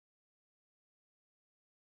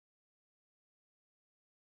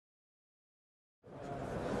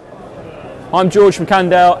I'm George from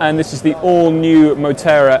Cannondale, and this is the all-new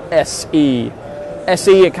Moterra SE.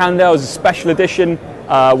 SE at Cannondale is a special edition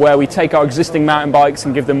where we take our existing mountain bikes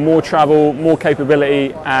and give them more travel, more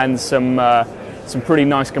capability, and some pretty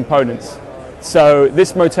nice components. So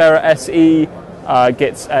this Moterra SE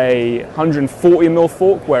gets a 140mm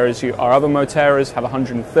fork, whereas our other Moterras have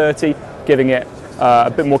 130, giving it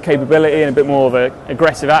a bit more capability and a bit more of an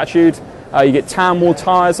aggressive attitude. You get tan wall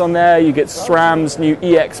tyres on there, you get SRAM's new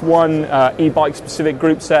EX1 e-bike specific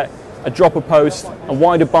group set, a dropper post, a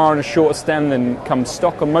wider bar and a shorter stem than comes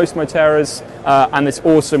stock on most Moterras, and this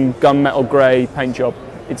awesome gunmetal grey paint job.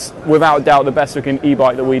 It's without doubt the best looking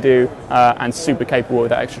e-bike that we do, and super capable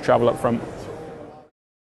with that extra travel up front.